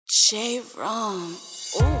J-Rom.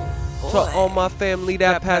 Ooh. To all my family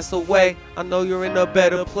that passed away, I know you're in a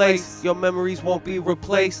better place. Your memories won't be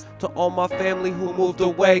replaced. To all my family who moved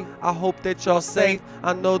away, I hope that y'all safe.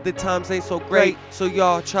 I know that times ain't so great, so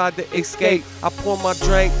y'all tried to escape. I pour my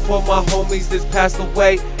drink for my homies that's passed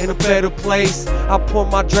away in a better place. I pour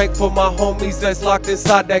my drink for my homies that's locked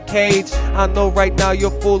inside that cage. I know right now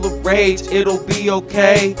you're full of rage, it'll be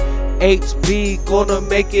okay. HB gonna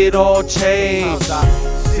make it all change.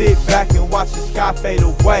 Sit back and watch the sky fade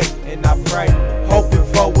away, and I pray, hoping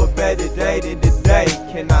for a better day than today.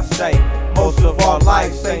 Can I say, most of our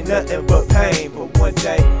lives ain't nothing but pain, but one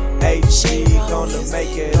day HB gonna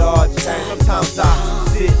make it all change. Sometimes I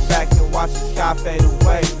sit back and watch the sky fade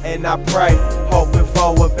away, and I pray, hoping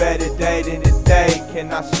for a better day than today.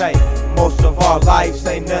 Can I say, most of our lives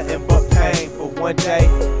ain't nothing but pain, but one day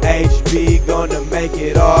HB gonna make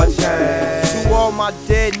it all change. To all my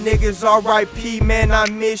dead niggas, R.I.P. man, I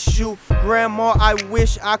miss you. Grandma, I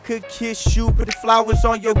wish I could kiss you. Put the flowers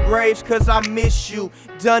on your graves cause I miss you.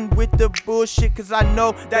 Done with the bullshit cause I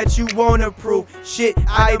know that you won't approve. Shit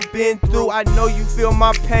I've been through, I know you feel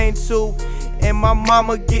my pain too. And my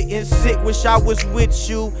mama getting sick, wish I was with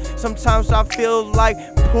you. Sometimes I feel like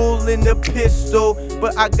pulling the pistol,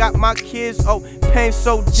 but I got my kids, oh, pain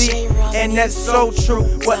so deep, and that's so true.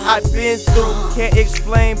 What I've been through, can't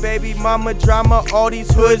explain, baby mama drama. All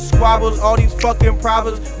these hood squabbles, all these fucking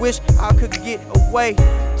problems. Wish I could get away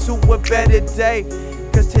to a better day,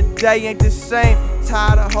 cause today ain't the same.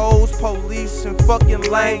 Tired of hoes, police, and fucking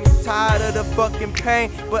lanes. Tired of the fucking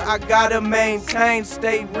pain, but I gotta maintain.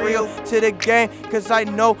 Stay real to the game, cause I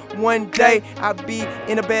know one day I'll be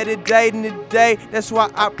in a better day than today. That's why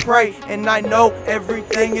I pray, and I know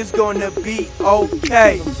everything is gonna be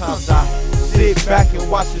okay. Sometimes I sit back and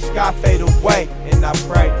watch the sky fade away, and I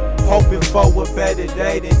pray, hoping for a better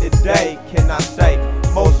day than today. Can I say,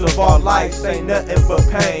 most of our lives ain't nothing but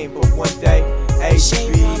pain, but one day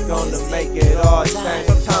HB gonna make it all change.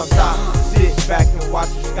 Sometimes I sit back and watch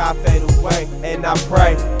the sky fade away, and I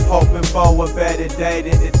pray, hoping for a better day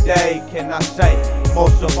than today. Can I say,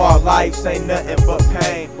 most of our lives ain't nothing but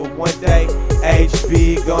pain, but one day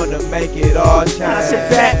HB gonna make it all change. I sit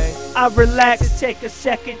back, I relax and take a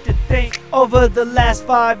second to think. Over the last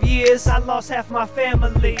 5 years, I lost half my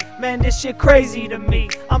family. Man, this shit crazy to me.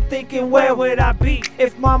 I'm thinking, where would I be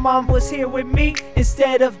if my mom was here with me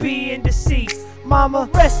instead of being deceased? Mama,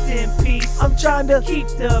 rest in peace. I'm trying to keep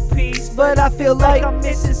the peace, but I feel like I'm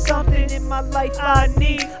missing something in my life I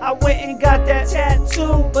need. I went and got that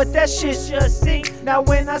tattoo, but that shit just ain't. Now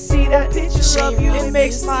when I see that picture of you, it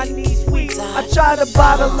makes my knees weak. I try to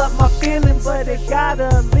bottle up my feelings, but it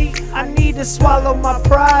gotta leak. I need to swallow my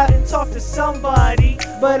pride and talk to somebody,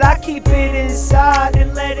 but I keep it inside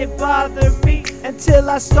and let it bother me until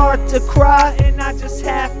I start to cry, and I just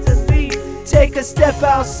have to leave. Take a step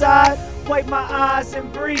outside, wipe my eyes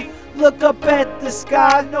and breathe. Look up at the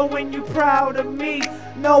sky, knowing you proud of me.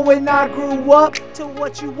 Knowing I grew up to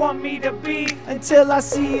what you want me to be. Until I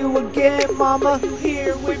see you again, mama, you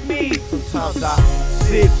here with me. Sometimes I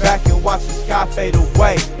sit back and watch the sky fade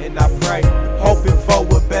away, and I pray, hoping for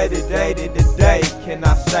a better day than today. Can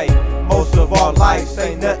I say, most of our lives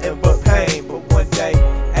ain't nothing but pain, but one day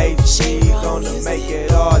HB gonna make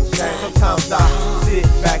it all change. Sometimes I sit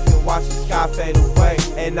back and watch the sky fade away,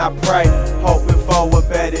 and I pray, hoping for a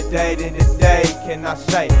better day than today. Can I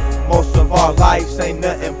say, most of our lives ain't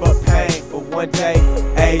nothing but pain, but one day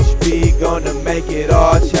HB gonna make it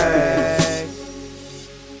all change.